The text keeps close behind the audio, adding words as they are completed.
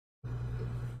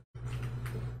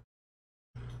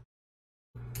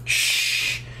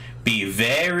be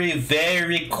very,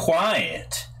 very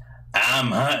quiet. I'm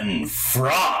hunting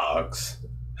frogs.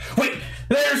 Wait,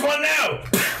 there's one now!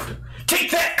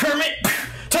 Take that, Kermit!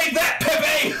 Take that,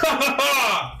 Pepe!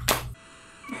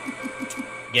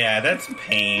 Yeah, that's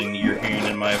pain you're hearing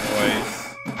in my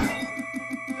voice.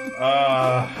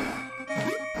 I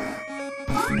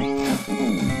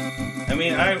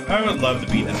mean, I would love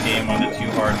to beat this game on the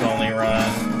 2 hearts only run,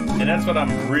 and that's what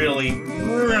I'm really,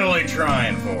 really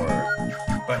trying for.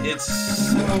 But it's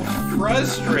so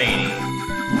frustrating.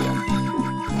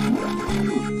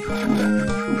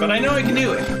 But I know I can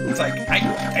do it. It's like, I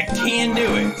can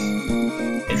do it.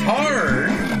 It's hard,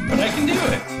 but I can do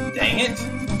it. Dang it.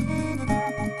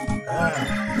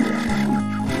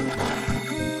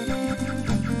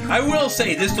 I will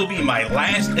say this will be my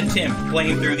last attempt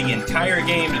playing through the entire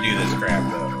game to do this crap,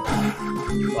 though.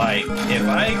 Like, if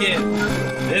I get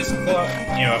this close,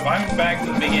 you know, if I'm back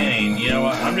to the beginning, you know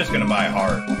what, I'm just gonna buy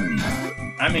hard.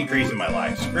 I'm increasing my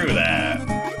life. Screw that.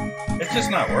 It's just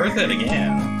not worth it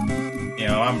again. You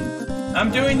know,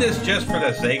 I'm doing this just for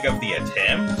the sake of the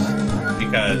attempt,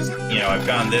 because, you know, I've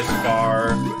gone this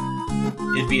far.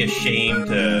 It'd be a shame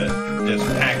to just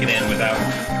pack it in without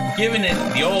giving it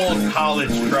the old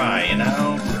college try, you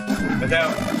know?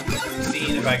 Without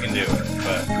seeing if I can do it,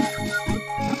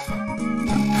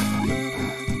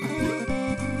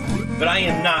 but I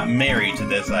am not married to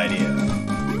this idea.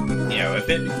 You know, if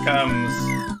it becomes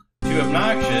too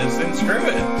obnoxious, then screw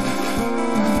it.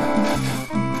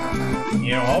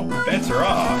 You know, all bets are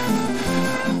off.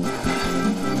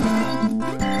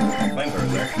 Flamethrower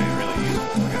is actually really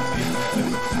useful against these guys.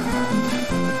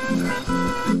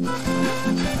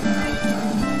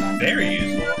 Very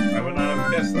useful. I would not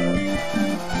have guessed that.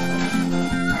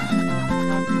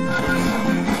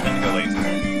 I'm gonna go lazy.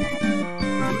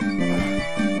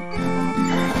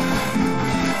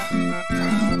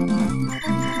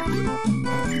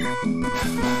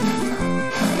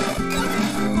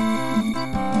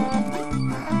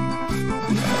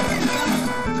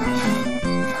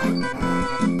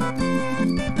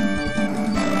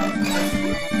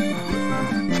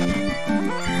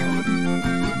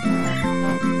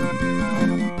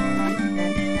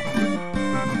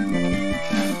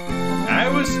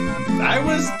 I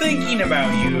was thinking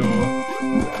about you.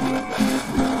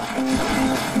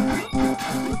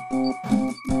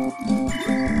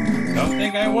 Don't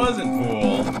think I wasn't,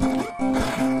 fool.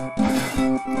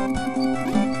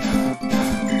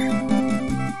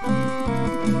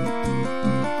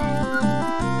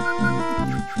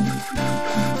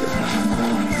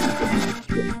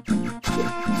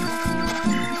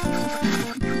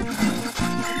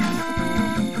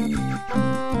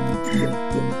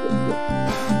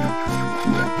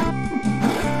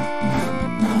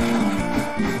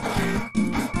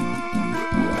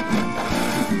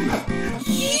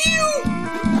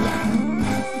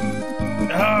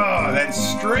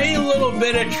 Stray little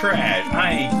bit of trash.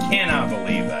 I cannot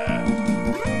believe that.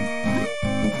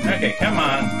 Okay, come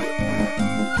on. I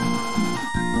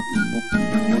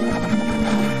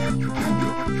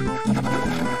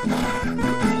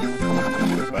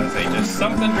was about to say, just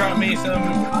something drop me a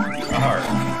heart.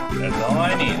 That's all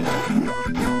I needed.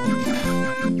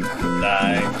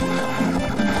 Die.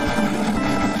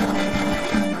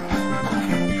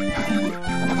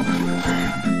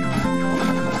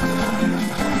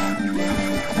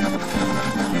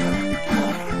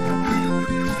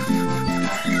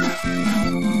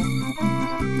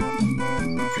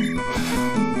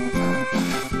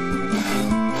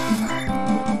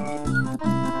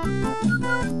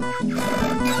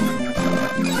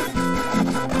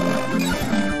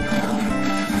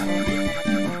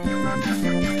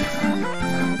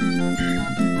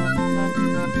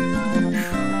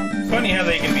 Funny how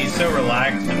they can be so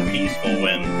relaxed and peaceful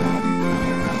when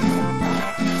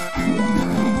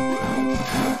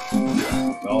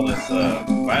all this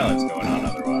violence going on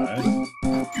otherwise.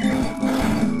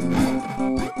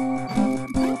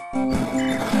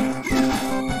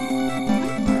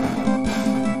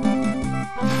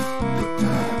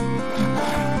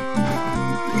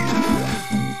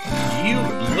 You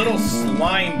little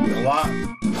slime block.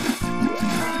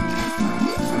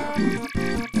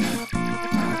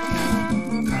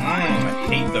 I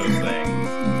hate those things.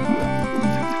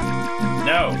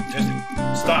 No, just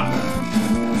stop.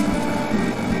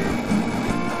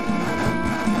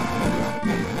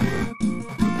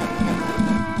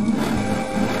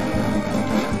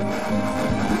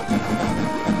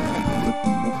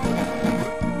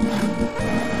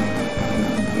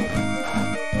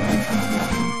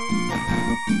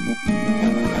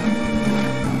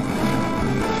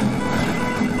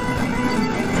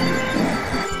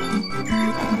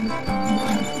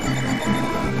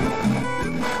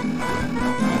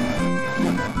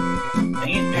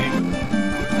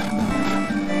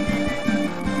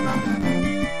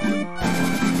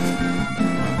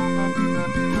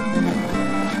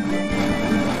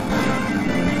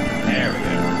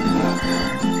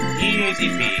 Easy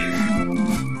peasy.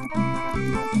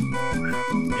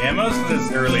 Yeah, most of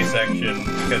this early section,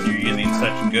 because you're using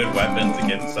such good weapons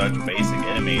against such basic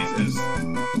enemies, is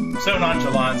so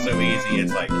nonchalant, so easy.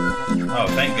 It's like, oh,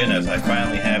 thank goodness, I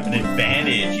finally have an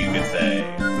advantage, you could say.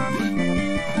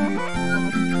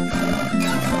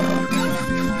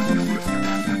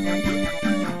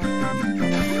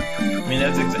 I mean,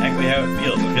 that's exactly how it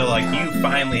feels. I feel like you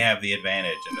finally have the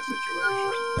advantage in a situation.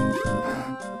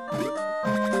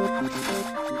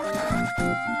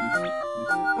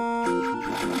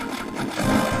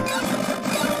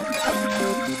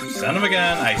 Son of a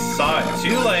gun, I saw it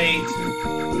too late.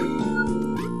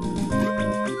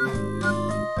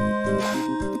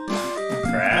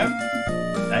 Crab?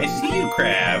 I see you,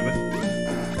 crab.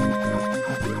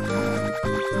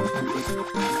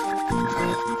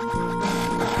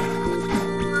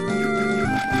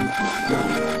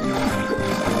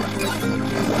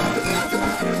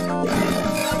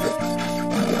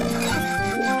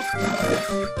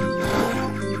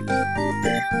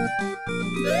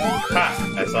 Ha!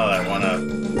 I saw that one up.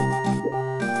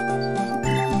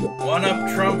 One up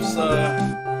trumps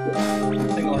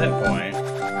single hit point.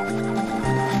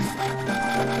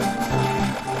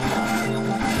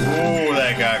 Ooh,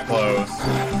 that got close.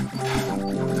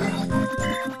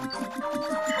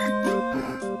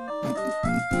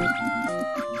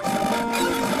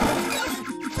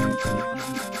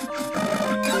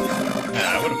 Yeah,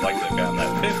 I would have liked to have gotten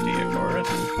that 50, of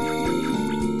course.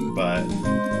 But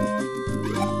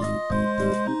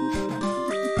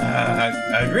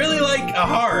I'd really like a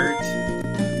heart.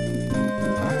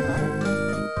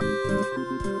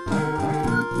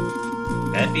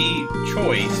 That'd be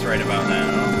choice right about now.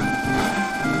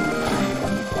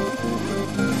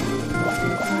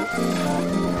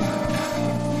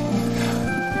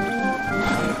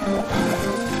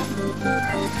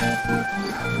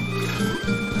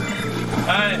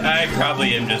 I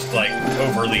probably am just like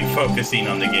overly focusing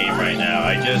on the game right now.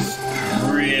 I just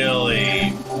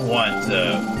really want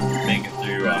to make it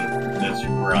through on this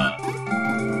run.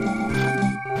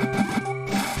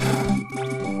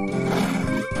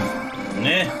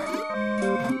 Nah.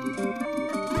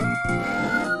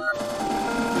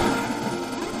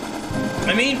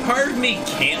 I mean, part of me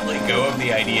can't let go of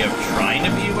the idea of trying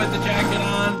to be with the jacket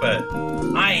on, but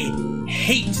I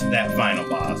hate that final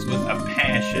boss with a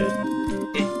passion.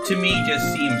 It, to me,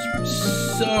 just seems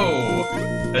so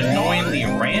annoyingly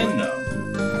random.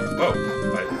 Whoa.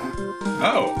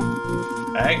 Oh.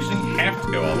 I actually have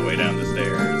to go all the way down the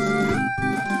stairs.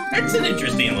 That's an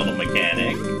interesting little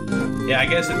mechanic. Yeah, I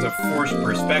guess it's a forced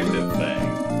perspective thing.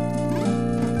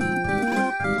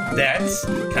 That's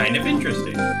kind of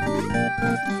interesting.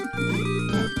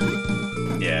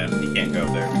 Yeah, you can't go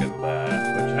up there because of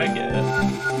that, which I get.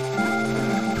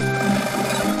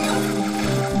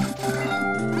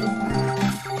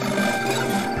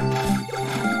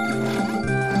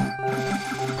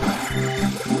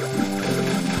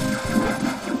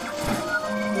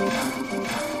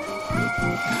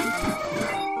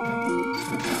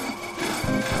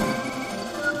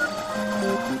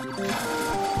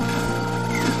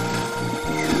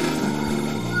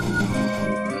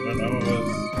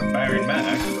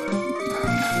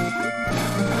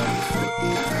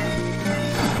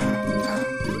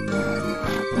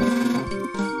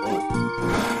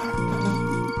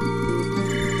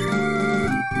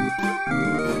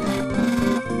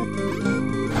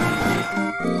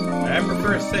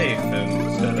 Safe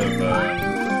instead of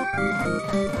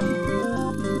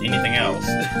anything else.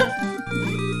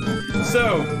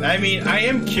 So, I mean, I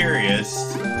am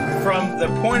curious, from the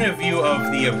point of view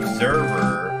of the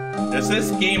observer, does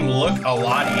this game look a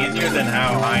lot easier than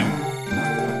how I'm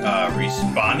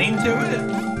responding to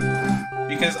it?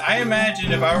 Because I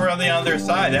imagine if I were on the other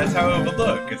side, that's how it would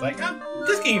look. It's like, oh,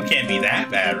 this game can't be that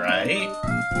bad, right?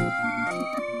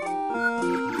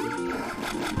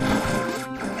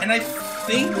 And I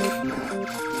think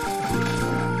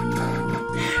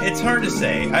it's hard to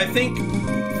say. I think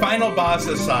final boss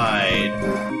aside,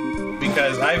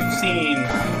 because I've seen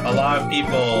a lot of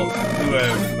people who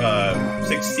have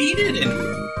succeeded in.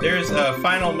 There's a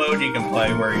final mode you can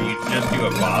play where you just do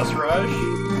a boss rush,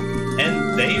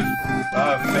 and they've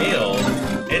failed.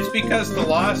 It's because the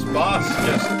last boss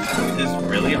just is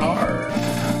really hard.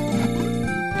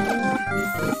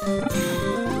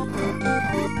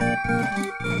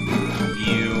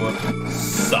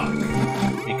 Suck.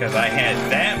 Because I had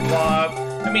that blob.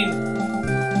 I mean,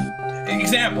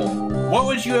 example, what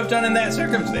would you have done in that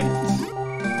circumstance?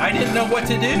 I didn't know what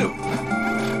to do.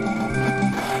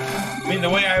 I mean, the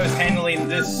way I was handling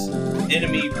this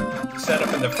enemy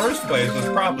setup in the first place was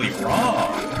probably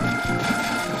wrong.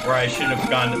 Where I should have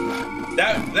gone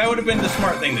That would have been the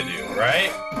smart thing to do,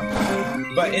 right?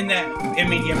 But in that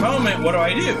immediate moment, what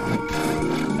do?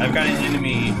 I've got an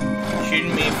enemy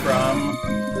shooting me from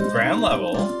ground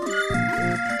level.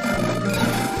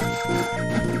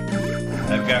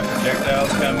 I've got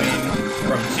projectiles coming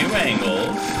from 2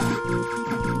 angles.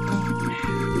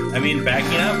 I mean,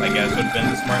 backing up, I guess, would have been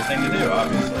the smart thing to do,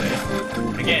 obviously.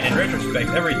 Again, in retrospect,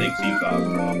 everything seems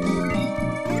obvious.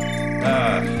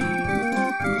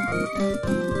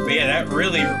 But yeah, that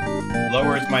really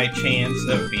lowers my chance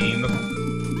of beating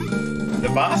the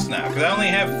boss now. Because I only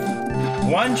have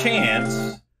 1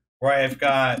 chance where I've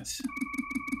got...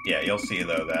 Yeah, you'll see,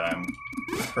 though, that I'm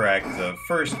correct. The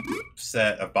first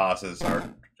set of bosses are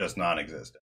just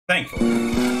non-existent. Thankfully.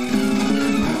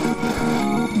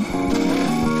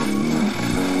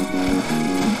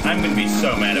 I'm gonna be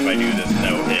so mad if I do this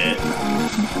no hit.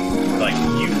 Like,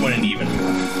 you wouldn't even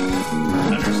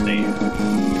understand.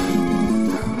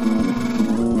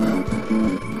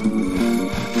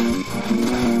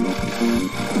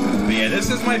 But yeah, this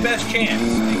is my best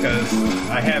chance because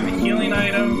I have a healing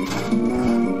item.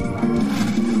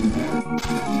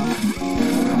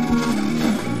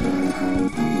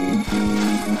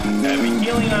 I have a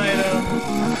healing item.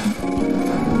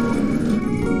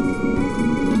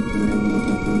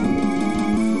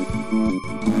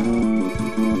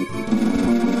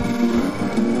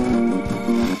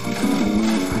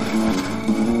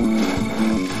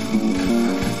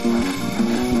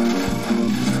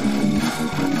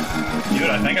 Dude,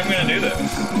 I think I'm gonna do this.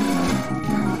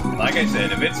 Like I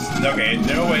said, if it's okay,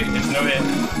 no way, it's no hit.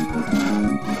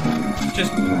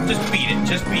 Just beat it.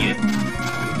 Just beat it.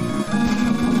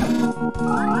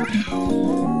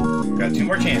 Got 2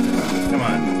 more chances. Come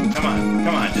on, come on,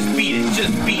 come on. Just beat it.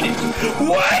 Just beat it.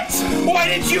 What? Why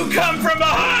did you come from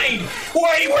behind?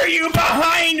 Why were you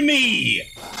behind me?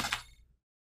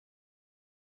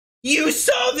 You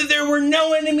saw that there were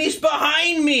no enemies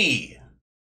behind me.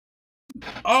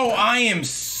 Oh, I am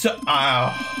so...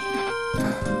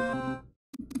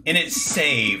 And it's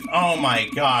saved. Oh my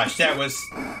gosh, that was...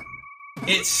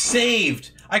 It's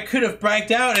saved. I could have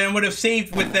backed out and would have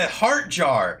saved with that heart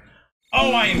jar.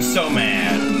 Oh, I am so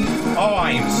mad. Oh,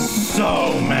 I am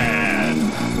so mad.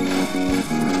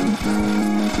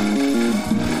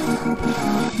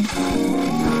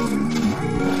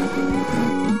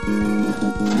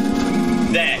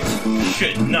 That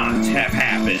should not have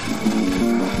happened.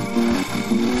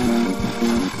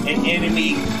 An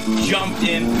enemy jumped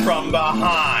in from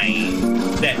behind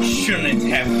that shouldn't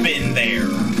have been there.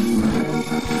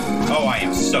 Oh, I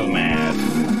am so mad.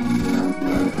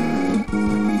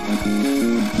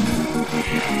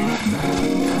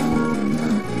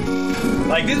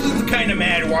 Like, this is the kind of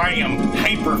mad where I am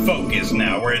hyper-focused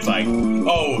now, where it's like,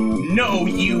 oh, no,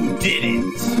 you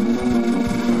didn't.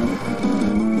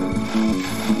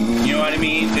 You know what I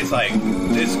mean? It's like,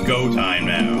 it's go time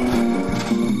now.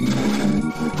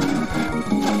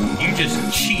 You just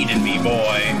cheated me,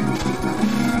 boy.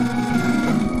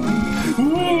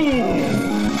 Ooh.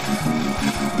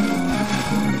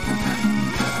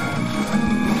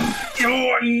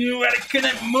 Oh, I knew I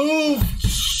couldn't move.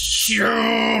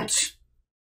 Shoot.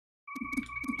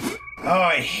 Oh,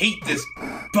 I hate this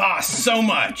boss so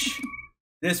much.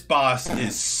 This boss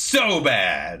is so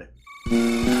bad.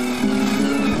 And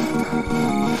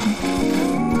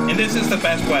this is the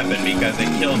best weapon because it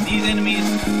kills these enemies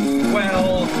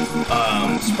well.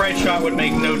 Spread shot would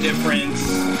make no difference.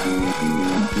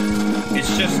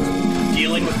 It's just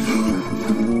dealing with...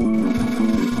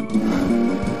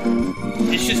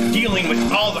 It's just dealing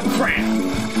with all the crap.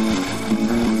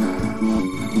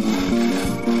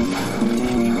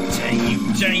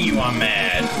 Dang you, I'm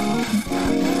mad.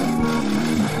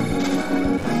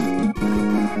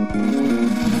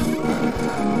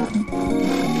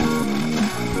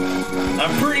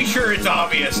 I'm pretty sure it's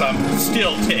obvious I'm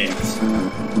still ticked.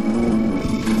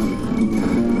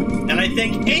 And I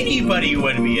think anybody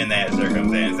would be in that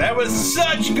circumstance. That was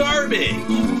such garbage.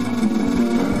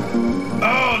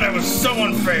 Oh, that was so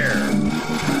unfair.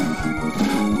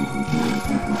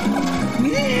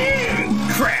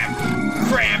 Crap.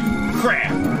 Crap.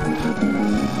 Crap.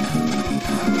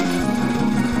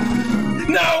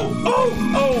 No! Oh!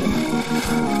 Oh!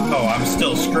 Oh, I'm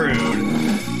still screwed.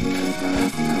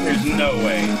 There's no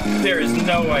way. There is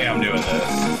no way I'm doing this.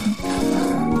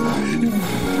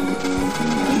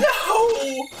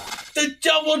 No! The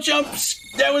double jumps!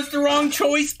 That was the wrong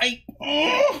choice. I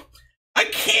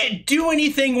can't do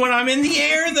anything when I'm in the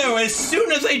air, though. As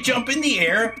soon as I jump in the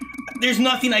air, there's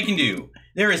nothing I can do.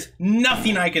 There is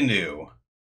nothing I can do.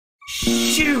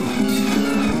 Shoot!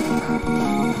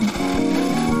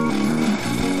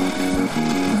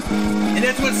 And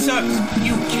that's what sucks.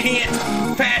 You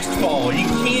can't fast fall. You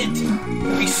can't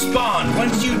respawn.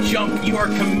 Once you jump, you are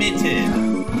committed.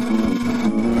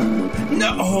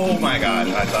 No, oh my gosh,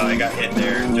 I thought I got hit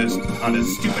there just on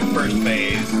this stupid first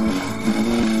phase.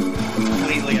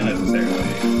 Completely unnecessarily.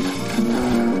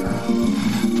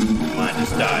 Come on,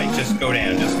 just die. Just go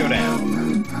down, just go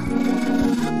down.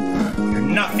 You're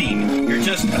nothing. You're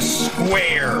just a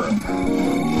square.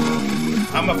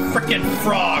 I'm a frickin'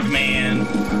 frog, man.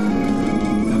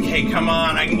 Okay, come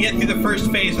on. I can get through the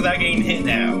first phase without getting hit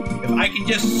now. If I can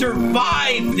just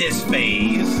survive this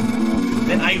phase,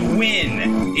 then I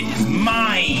win. It is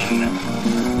mine.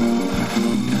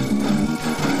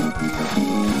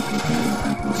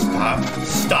 Stop.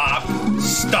 Stop.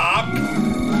 Stop.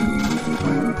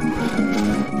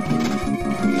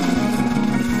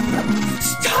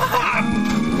 Stop!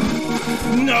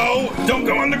 No! Don't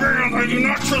go on the ground! I do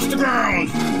not trust the ground!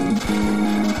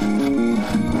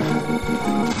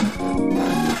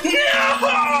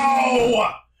 No!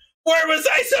 Where was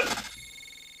I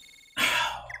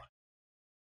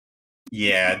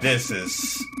Yeah, this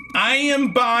is... I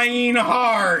am buying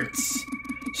hearts!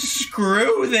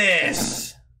 Screw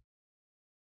this!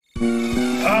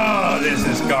 Oh, this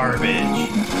is garbage.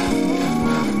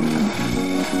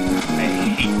 I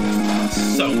hate this boss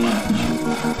so much.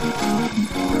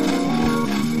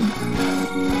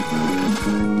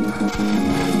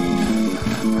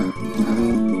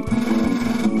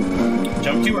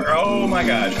 Jump too early. Oh my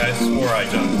gosh, I swore I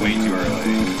jumped way too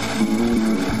early.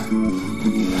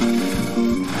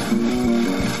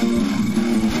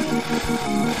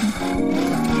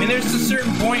 I mean, there's a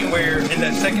certain point where, in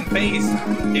that second phase,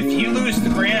 if you lose the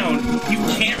ground, you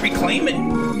can't reclaim it.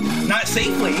 Not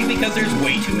safely, because there's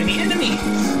way too many enemies.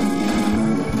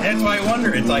 And that's why I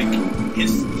wonder, it's like,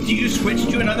 do you switch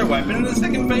to another weapon in the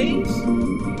second phase?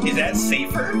 Is that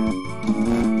safer?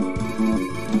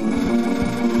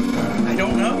 I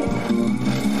don't know.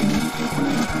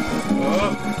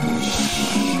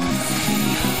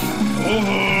 Oh,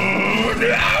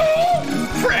 no!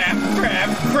 Crap, crap,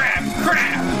 crap,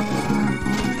 crap!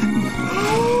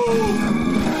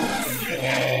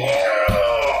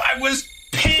 I was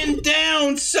pinned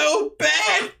down so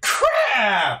bad!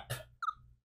 Crap!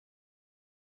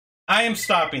 I am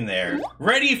stopping there.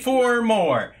 Ready for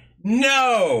more.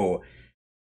 No!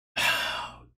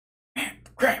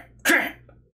 Crap, crap!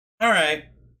 Alright.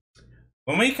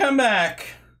 When we come back,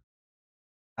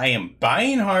 I am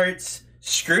buying hearts.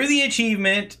 Screw the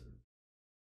achievement.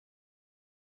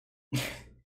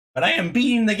 But I am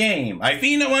beating the game. I've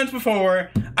beaten it once before.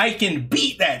 I can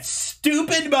beat that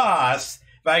stupid boss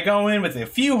if I go in with a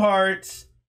few hearts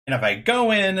and if I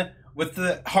go in with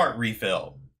the heart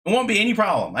refill. It won't be any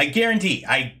problem. I guarantee.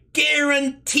 I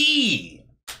guarantee.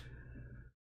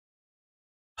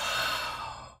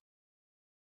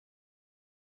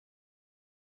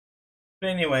 But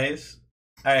anyways,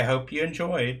 I hope you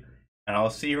enjoyed. And I'll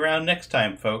see you around next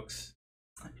time, folks.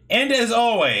 And as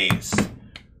always...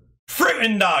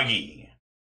 Fruitin' Doggy!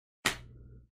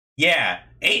 Yeah,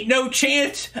 ain't no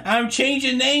chance I'm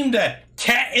changing name to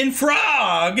Cat and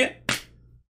Frog!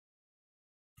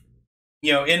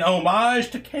 You know, in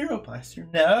homage to Kero Blaster.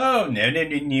 No, no, no,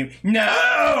 no, no,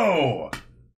 no!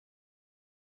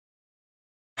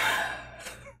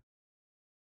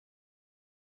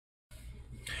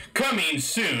 Coming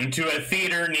soon to a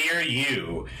theater near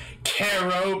you,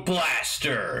 Kero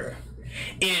Blaster.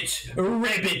 It's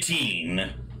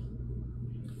riveting.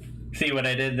 See what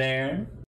I did there?